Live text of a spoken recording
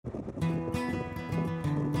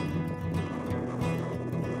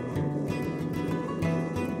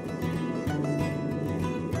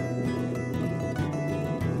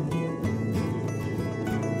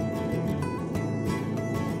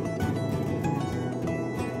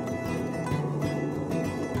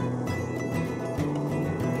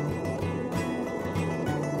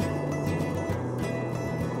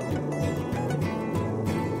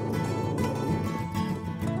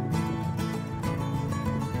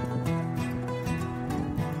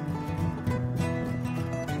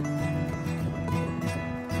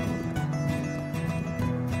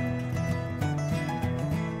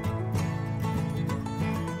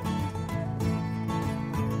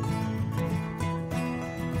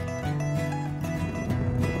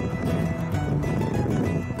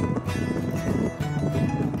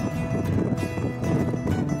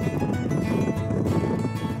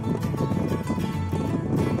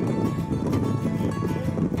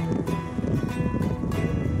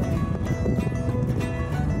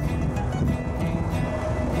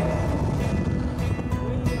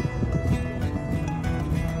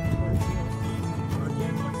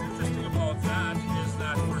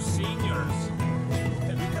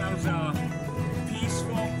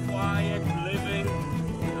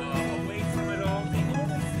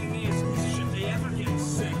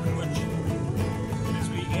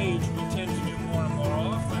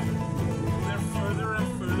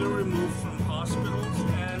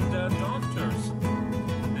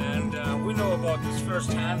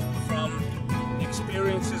firsthand from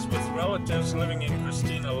experiences with relatives living in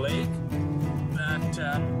Christina Lake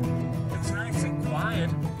that it's nice and quiet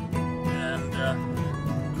and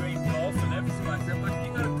great golf and everything like that, but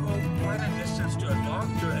you gotta go quite a distance to a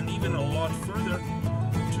doctor and even a lot further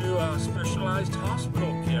to specialized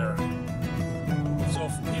hospital care. So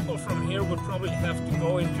people from here would probably have to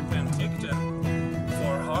go into Penticton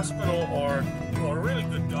for hospital or really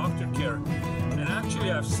good doctor care. And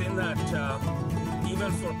actually I've seen that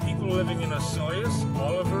even for people living in Osoyoos,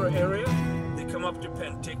 Oliver area, they come up to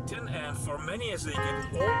Penticton, and for many as they get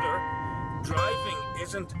older, driving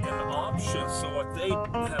isn't an option. So what they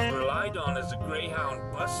have relied on is a Greyhound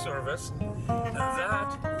bus service, and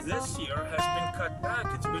that this year has been cut back.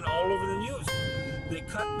 It's been all over the news. They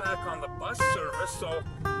cut back on the bus service, so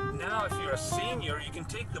now if you're a senior, you can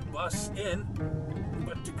take the bus in,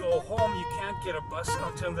 but to go home you can't get a bus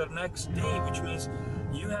until the next day, which means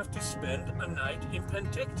you have to spend a night in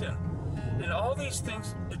Penticton. And all these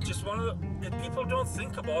things, it's just one of the that people don't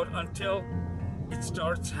think about until it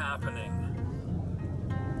starts happening.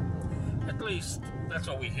 At least that's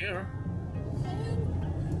what we hear.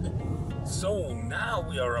 So now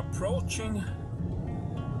we are approaching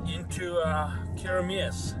into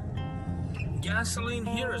Keremeos. Gasoline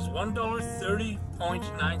here is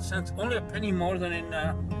 $1.30.9, only a penny more than in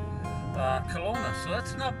Kelowna, so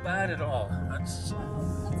that's not bad at all. That's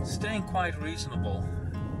staying quite reasonable.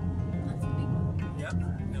 Yep,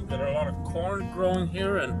 we've got a lot of corn growing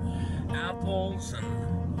here, and apples, and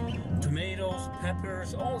tomatoes,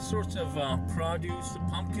 peppers, all sorts of produce. The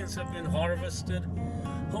pumpkins have been harvested.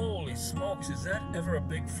 Holy smokes, is that ever a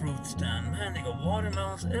big fruit stand? Man, they got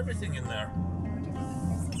watermelons, everything in there.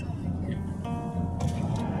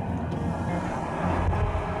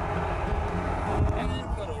 And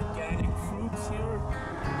we've got organic fruits here.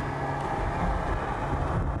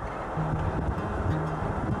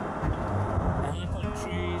 Apple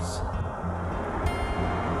trees.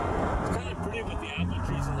 It's kind of pretty with the apple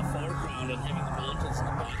trees in the foreground and having the mountains in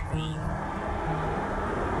the background.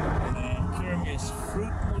 Keremeos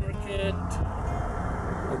fruit market.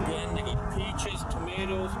 Again, they got peaches,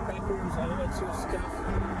 tomatoes, peppers, all that sort of stuff.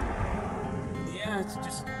 Yeah, it's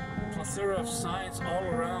just a plethora of signs all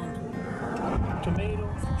around.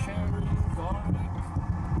 Tomatoes, cherries, garlic.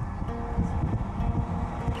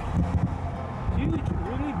 Huge,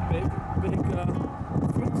 really big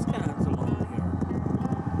fruit stands along here.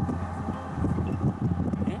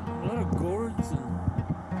 Yeah, a lot of gourds and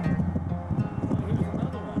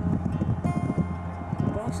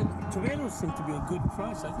tomatoes seem to be a good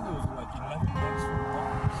price. I think it was like $11 for a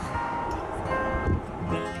box.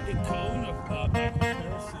 Now in Kelowna, by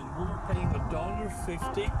comparison, we were paying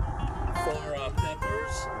 $1.50 for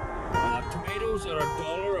peppers. Tomatoes are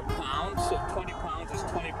 $1 a pound, so 20 pounds is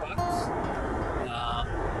 20 bucks.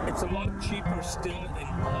 It's a lot cheaper still in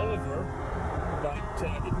Oliver, but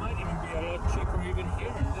it might even be a lot cheaper even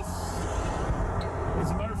here in this.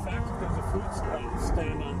 As a matter of fact, there's a fruit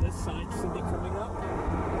stand on this side, coming up.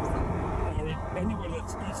 Anywhere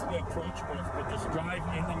that's easily approachable, but just drive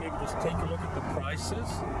in and maybe just take a look at the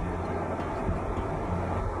prices.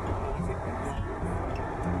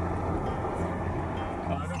 I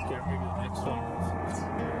don't care. here, maybe the next one.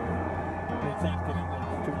 They can't get in there.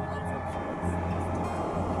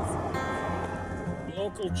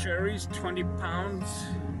 Local cherries, 20 pounds.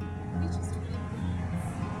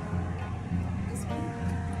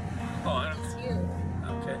 Oh, It's here.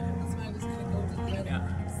 okay. That's why I was going to go to the other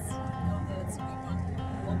house. That's what I want.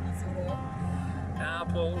 Locals are there.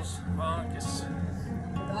 Apples, well, I guess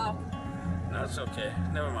Wow. that's okay.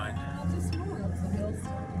 Never mind. I'll just more of the hills.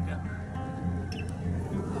 Yeah.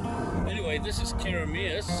 Anyway, this is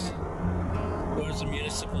Keremeos. There's a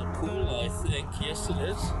municipal pool, I think. Yes, it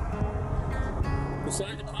is.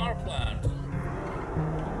 Beside the power plant.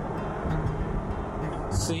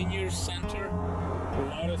 Senior center. A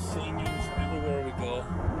lot of seniors everywhere we go.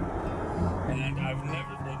 And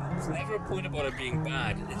it's never a point about it being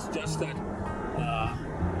bad. It's just that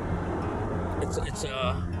it's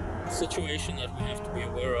a situation that we have to be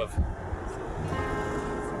aware of.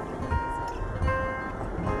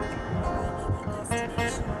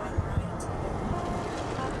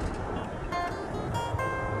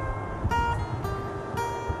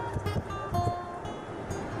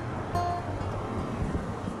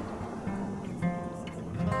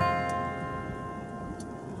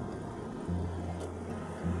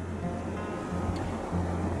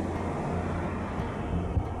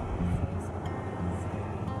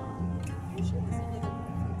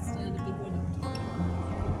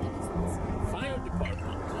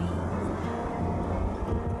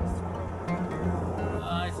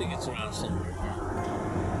 I think it's around somewhere.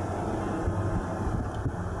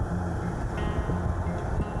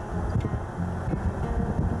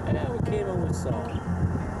 Yeah, we came and we saw.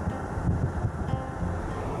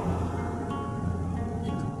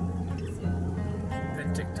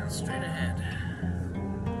 Penticton straight ahead.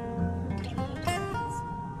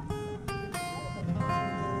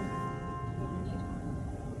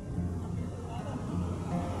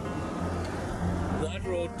 That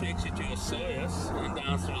road takes you to Osoyoos and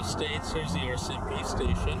down through the States. Here's the RCMP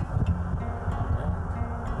station.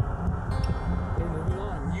 We're moving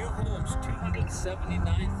on. New homes,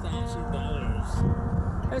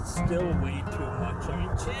 $279,000. That's still way too much. I mean,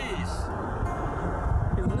 jeez.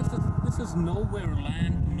 You know, this is nowhere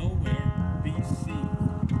land, nowhere BC.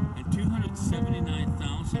 And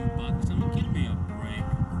 $279,000. I mean, give me a break.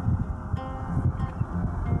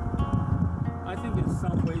 I think in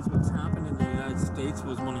some ways what's happened in the United States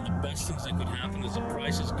was one of the best things that could happen as the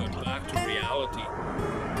prices got back to reality.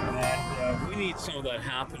 And we need some of that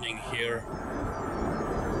happening here.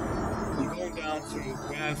 You're going down through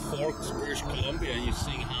Grand Forks, British Columbia, and you're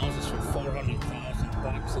seeing houses for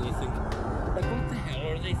 $400,000, and you think, like, what the hell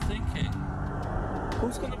are they thinking?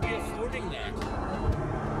 Who's going to be affording that?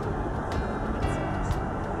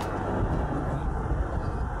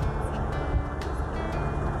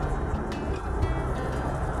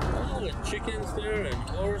 Chickens there and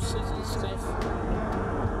horses and stuff.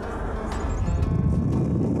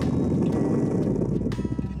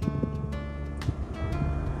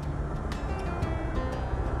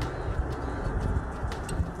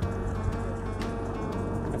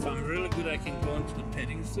 If I'm really good, I can go into the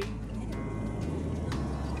petting zoo.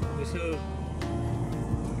 So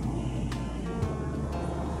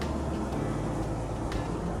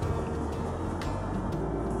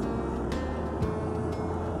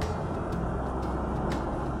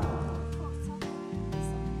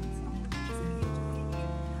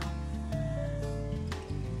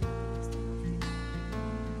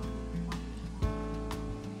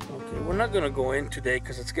we're not going to go in today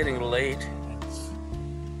because it's getting late. It's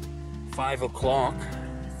 5 o'clock.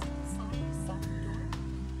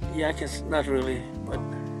 Yeah, I guess not really, but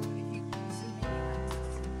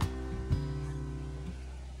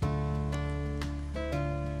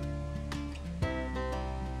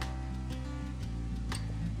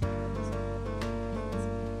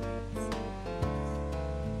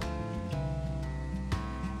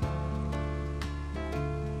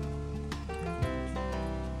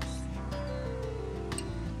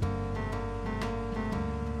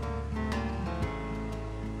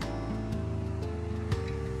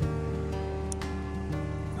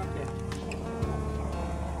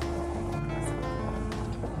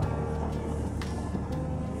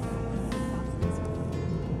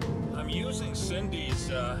using Cindy's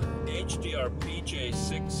HDR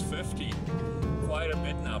PJ650 quite a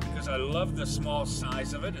bit now because I love the small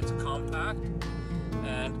size of it. It's compact,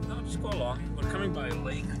 and no, just go along. We're coming by a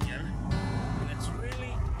lake.